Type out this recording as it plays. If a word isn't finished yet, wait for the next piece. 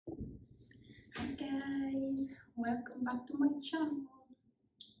Welcome back to my channel.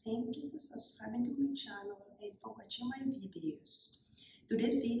 Thank you for subscribing to my channel and for watching my videos.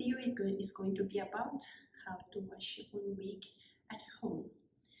 Today's video is going to be about how to wash your own wig at home.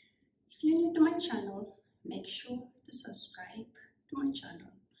 If you're new to my channel, make sure to subscribe to my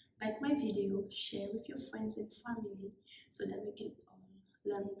channel. Like my video, share with your friends and family so that we can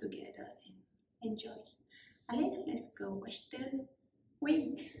all learn together and enjoy. Alright, let's go wash the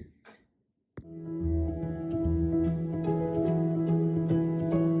wig.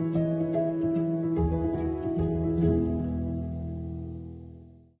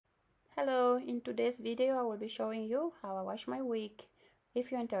 Hello, in today's video I will be showing you how I wash my wig.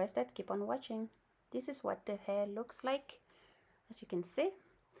 If you're interested, keep on watching. This is what the hair looks like. As you can see,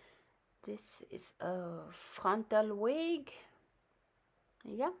 this is a frontal wig.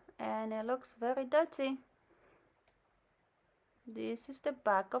 Yeah, and it looks very dirty. This is the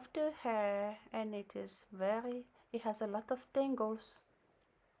back of the hair and it has a lot of tangles.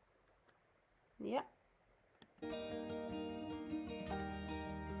 Yeah.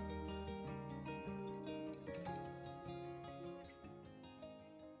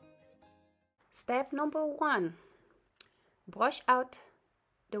 Step number 1. Brush out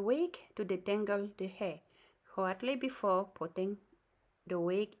the wig to detangle the hair shortly before putting the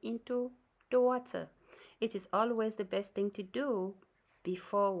wig into the water. It is always the best thing to do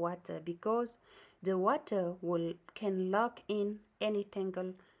before water because the water can lock in any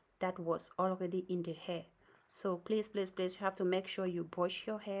tangle that was already in the hair. So please you have to make sure you brush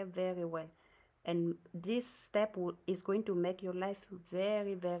your hair very well, and this step is going to make your life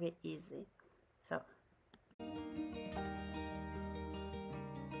very easy. So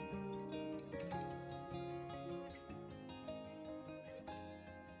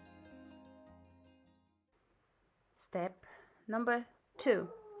step number 2.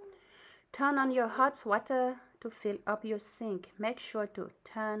 Turn on your hot water to fill up your sink. Make sure to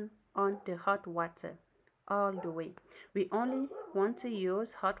turn on the hot water all the way. We only want to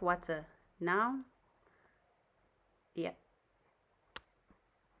use hot water now. Yeah.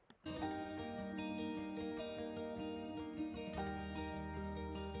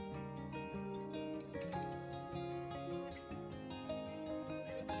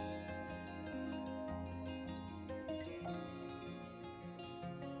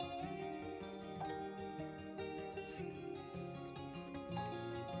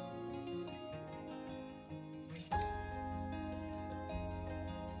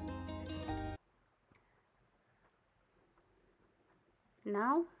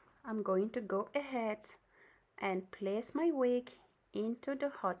 Now I'm going to go ahead and place my wig into the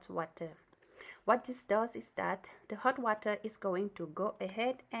hot water. What this does is that the hot water is going to go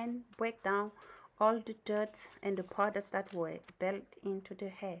ahead and break down all the dirt and the products that were built into the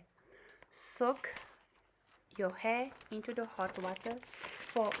hair. Soak your hair into the hot water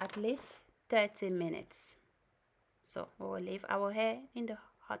for at least 30 minutes. So we will leave our hair in the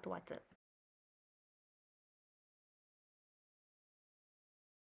hot water.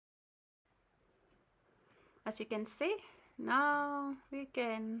 As you can see, now we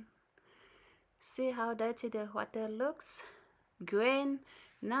can see how dirty the water looks. Drain.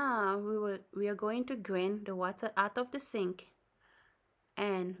 Now we are going to drain the water out of the sink,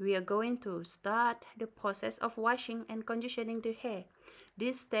 and we are going to start the process of washing and conditioning the hair.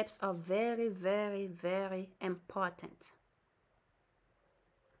 These steps are very important.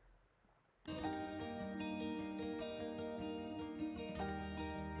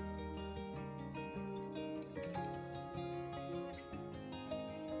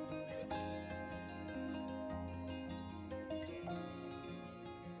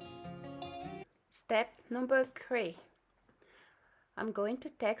 Step number 3. I'm going to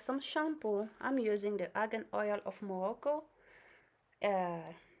take some shampoo. I'm using the argan oil of Morocco.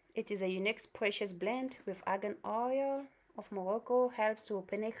 It is a unique precious blend with argan oil of Morocco. Helps to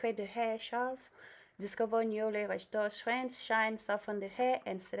penetrate the hair shaft, discover newly restored strength, shine, soften the hair,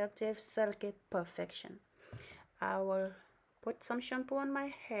 and seductive silky perfection. I will put some shampoo on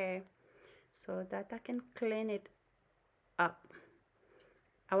my hair so that I can clean it up.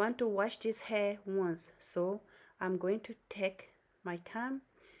 I want to wash this hair once, so I'm going to take my time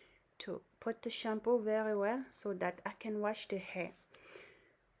to put the shampoo very well so that I can wash the hair.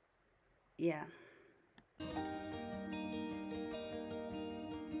 Yeah.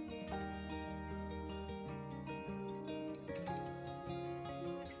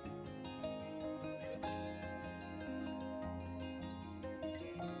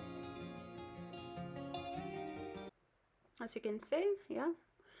 As you can see, yeah,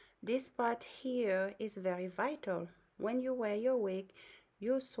 this part here is very vital. When you wear your wig,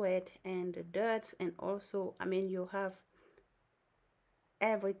 your sweat and the dirt, and also, I mean, you have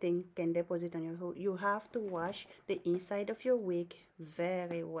everything can deposit on your hair. You have to wash the inside of your wig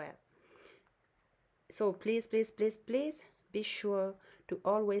very well. So please, please, please, please be sure to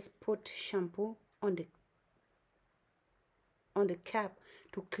always put shampoo on the cap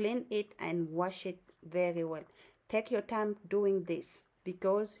to clean it and wash it very well. Take your time doing this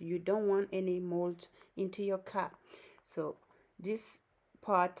because you don't want any mold into your cap. So this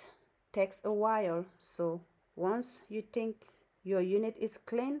part takes a while. So once you think your unit is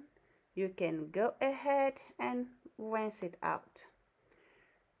clean, you can go ahead and rinse it out.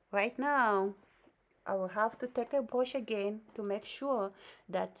 Right now, I will have to take a brush again to make sure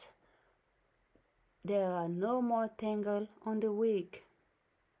that there are no more tangles on the wig.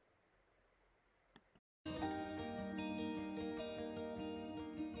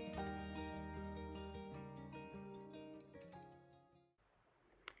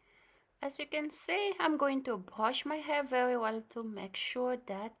 As you can see, I'm going to brush my hair very well to make sure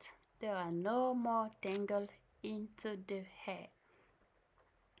that there are no more tangles into the hair.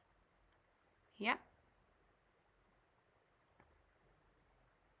 Yeah.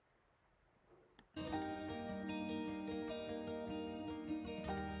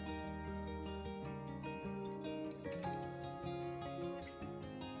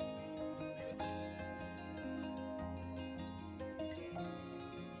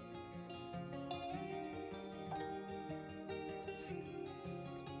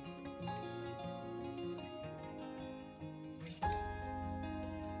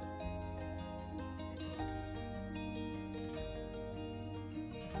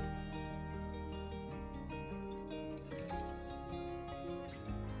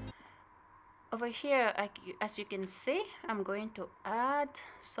 Over here, as you can see, I'm going to add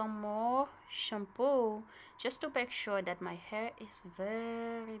some more shampoo just to make sure that my hair is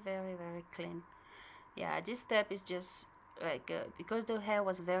very, very, very clean. Yeah, this step is just like because the hair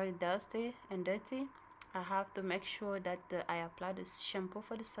was very dusty and dirty, I have to make sure that I apply this shampoo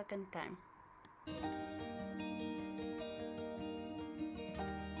for the second time.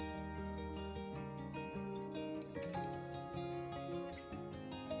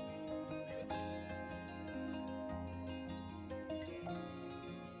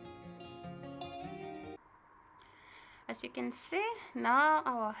 As you can see, now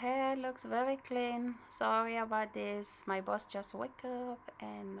our hair looks very clean. Sorry about this. My boss just woke up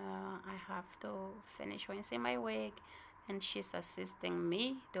and I have to finish rinsing my wig, and she's assisting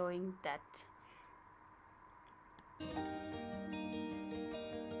me doing that.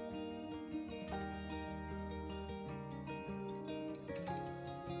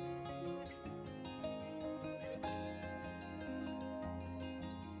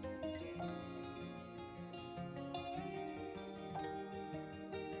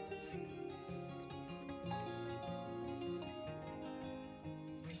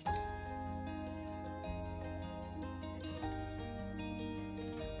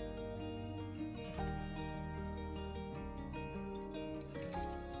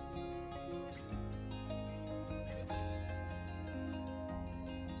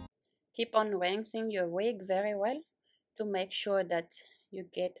 Keep on rinsing your wig very well to make sure that you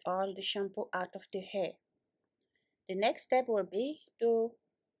get all the shampoo out of the hair. The next step will be to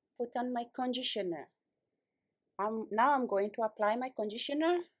put on my conditioner. Now I'm going to apply my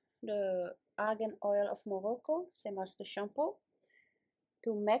conditioner, the argan oil of Morocco, same as the shampoo,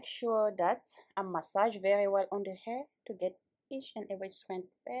 to make sure that I massage very well on the hair to get each and every strand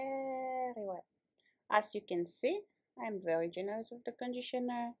very well. As you can see, I'm very generous with the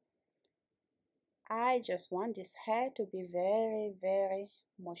conditioner. I just want this hair to be very, very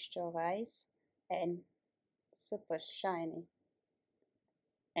moisturized and super shiny.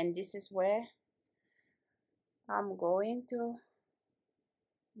 And this is where I'm going to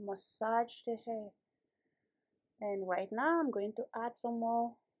massage the hair. And right now I'm going to add some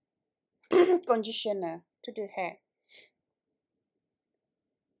more conditioner to the hair.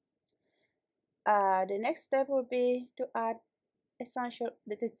 The next step will be to add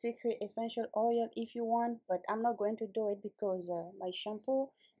the tea tree essential oil if you want, but I'm not going to do it because my shampoo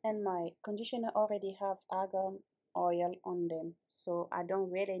and my conditioner already have argan oil on them, so I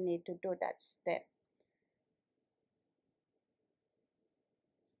don't really need to do that step.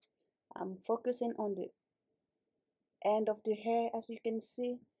 I'm focusing on the end of the hair. As you can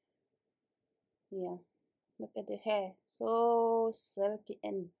see, yeah, look at the hair, so silky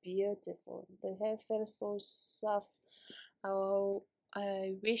and beautiful. The hair feels so soft. Oh,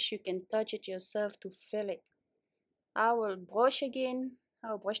 I wish you can touch it yourself to feel it. I will brush again.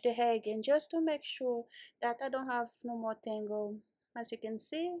 I'll brush the hair again just to make sure that I don't have no more tangle. As you can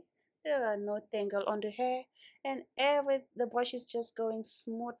see, there are no tangle on the hair, and the brush is just going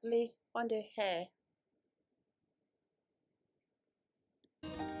smoothly on the hair.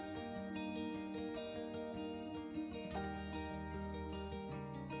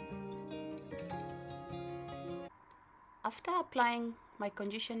 After applying my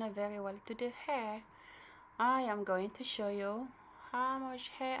conditioner very well to the hair, I am going to show you how much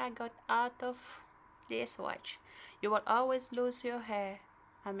hair I got out of this watch. You will always lose your hair.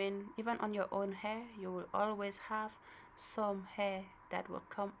 I mean, even on your own hair, you will always have some hair that will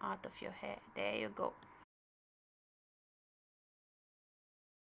come out of your hair. There you go.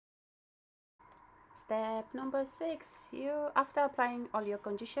 Step number 6, after applying all your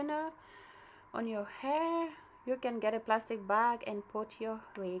conditioner on your hair, you can get a plastic bag and put your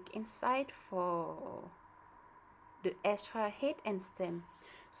wig inside for the extra heat and steam.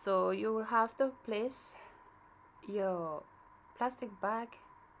 So you will have to place your plastic bag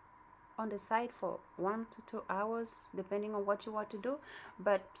on the side for 1 to 2 hours depending on what you want to do,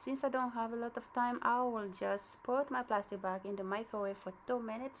 but since I don't have a lot of time, I will just put my plastic bag in the microwave for 2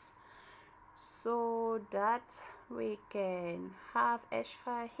 minutes so that we can have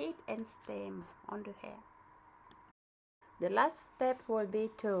extra heat and steam on the hair. The last step will be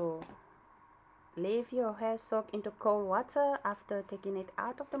to leave your hair soak into cold water after taking it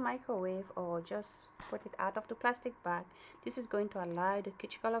out of the microwave, or just put it out of the plastic bag. This is going to allow the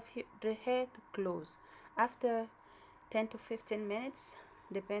cuticle of the hair to close. After 10 to 15 minutes,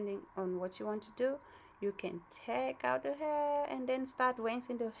 depending on what you want to do, you can take out the hair and then start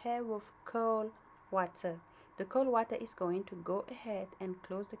rinsing the hair with cold water. The cold water is going to go ahead and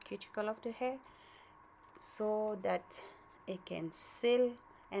close the cuticle of the hair so that it can seal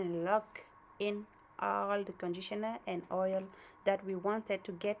and lock in all the conditioner and oil that we wanted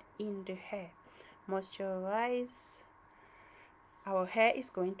to get in the hair. Moisturize. Our hair is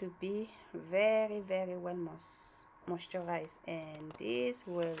going to be very well moisturized, and this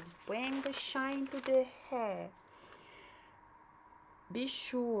will bring the shine to the hair. Be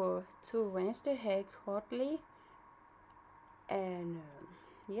sure to rinse the hair thoroughly, and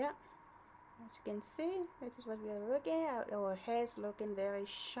yeah, as you can see, that is what we are looking at. Our hair is looking very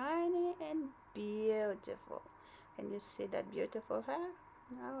shiny and beautiful. Can you see that beautiful hair?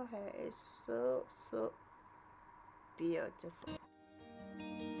 Our hair is so beautiful.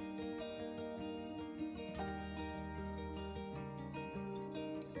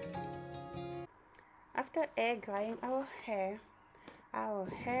 After air drying our hair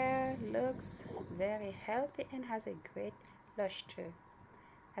looks very healthy and has a great luster.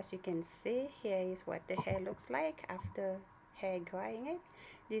 As you can see, here is what the hair looks like after hair drying it.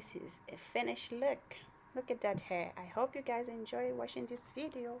 This is a finished look. Look at that hair. I hope you guys enjoy watching this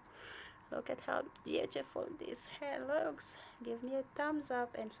video. Look at how beautiful this hair looks. Give me a thumbs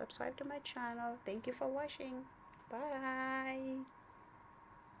up and subscribe to my channel. Thank you for watching. Bye.